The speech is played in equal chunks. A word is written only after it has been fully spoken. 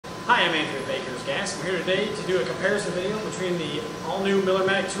Hi, I'm Anthony with Baker's Gas. I'm here today to do a comparison video between the all-new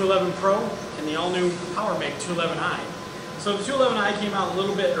Miller-Matic 211 Pro and the all-new PowerMake 211i. So the 211i came out a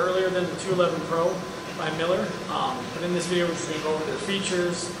little bit earlier than the 211 Pro by Miller, but in this video we're just going to go over their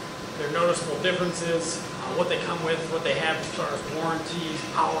features, their noticeable differences, what they come with, what they have as far as warranties,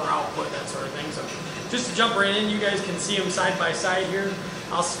 power output, that sort of thing. So just to jump right in, you guys can see them side by side here.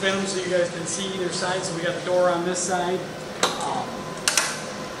 I'll spin them so you guys can see either side. So we got the door on this side.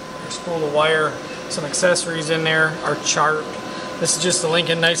 Spool of wire, some accessories in there, our chart. This is just the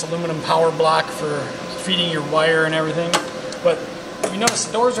Lincoln nice aluminum power block for feeding your wire and everything. But you notice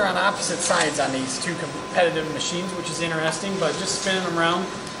the doors are on opposite sides on these two competitive machines, which is interesting. But just spinning them around,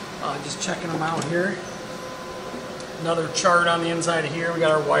 just checking them out here. Another chart on the inside of here. We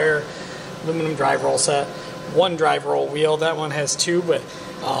got our wire, aluminum drive roll set, one drive roll wheel. That one has two, but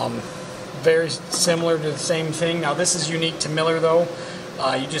very similar to the same thing. Now this is unique to Miller though.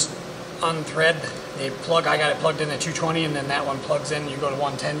 You just unthread a plug. I got it plugged in at 220, and then that one plugs in. You go to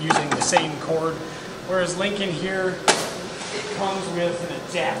 110 using the same cord. Whereas Lincoln here, it comes with an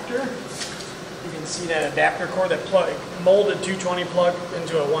adapter. You can see that adapter cord, that molded 220 plug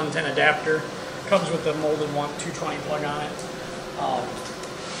into a 110 adapter. Comes with the molded 220 plug on it.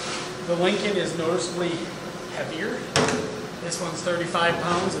 The Lincoln is noticeably heavier. This one's 35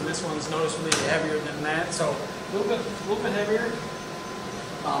 pounds, and this one's noticeably heavier than that. So a little bit heavier.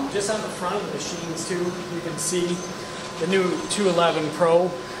 Just on the front of the machines too, you can see the new 211 Pro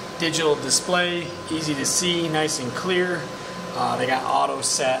digital display, easy to see, nice and clear. They got auto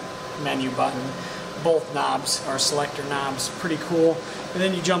set, menu button, both knobs are selector knobs, pretty cool. And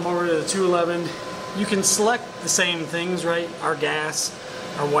then you jump over to the 211, you can select the same things, right? Our gas,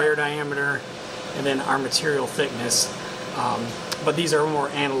 our wire diameter, and then our material thickness. But these are more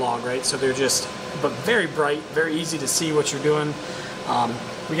analog, right? So they're just, but very bright, very easy to see what you're doing.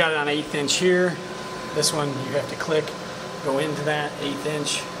 We got it on 1/8 inch here. This one you have to click, go into that 1/8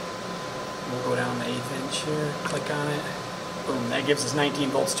 inch. We'll go down to 1/8 inch here, click on it. Boom, that gives us 19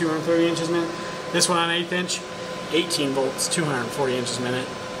 volts, 230 inches a minute. This one on 1/8 inch, 18 volts, 240 inches a minute.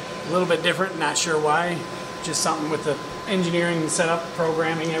 A little bit different, not sure why. Just something with the engineering setup,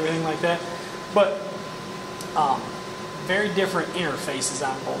 programming, everything like that. But very different interfaces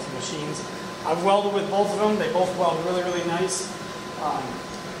on both machines. I've welded with both of them. They both weld really, really nice.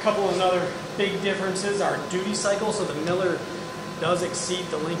 A couple of other big differences are duty cycle. So the Miller does exceed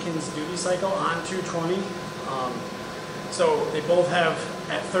the Lincoln's duty cycle on 220. So they both have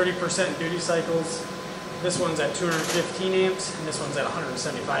at 30% duty cycles. This one's at 215 amps and this one's at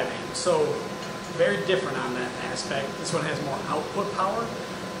 175 amps. So very different on that aspect. This one has more output power,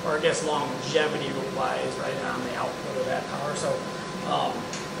 or I guess longevity wise, right, on the output of that power. So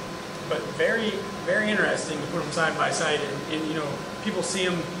but very, very interesting to put them side by side, and you know, people see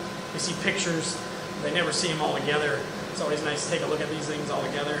them, they see pictures, they never see them all together. It's always nice to take a look at these things all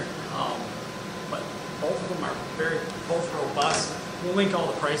together. But both of them are both robust. We'll link all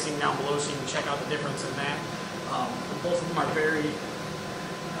the pricing down below so you can check out the difference in that. Both of them are very,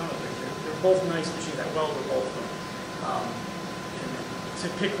 they're both nice machines. I weld with both of them. And to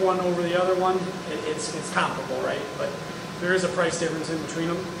pick one over the other one, it's comparable, right? But there is a price difference in between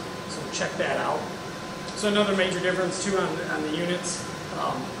them. So check that out. So another major difference too on the units.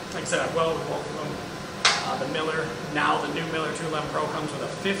 Like I said, I've welded with both of them. The Miller, now the new Miller 211 Pro comes with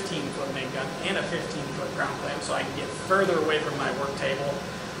a 15-foot MIG gun and a 15-foot ground clamp, so I can get further away from my work table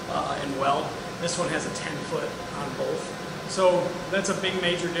and weld. This one has a 10-foot on both. So that's a big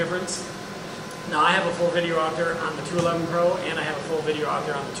major difference. Now I have a full video out there on the 211 Pro, and I have a full video out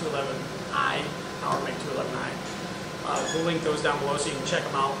there on the 211i, PowerMake 211i. We'll link those down below so you can check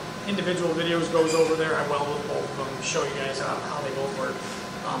them out. Individual videos goes over there. I weld with both of them, show you guys how they both work.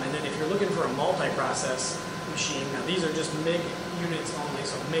 And then if you're looking for a multi-process machine, now these are just MIG units only,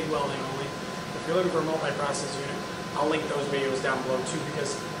 so MIG welding only. If you're looking for a multi-process unit, I'll link those videos down below too,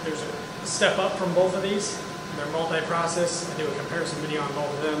 because there's a step up from both of these. They're multi-process. I do a comparison video on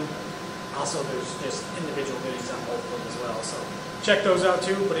both of them. Also, there's just individual videos on both of them as well. So check those out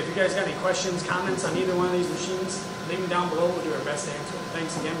too. But if you guys got any questions, comments on either one of these machines, leave them down below. We'll do our best to answer them.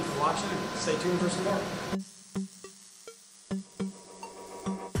 Thanks again for watching, and stay tuned for some more.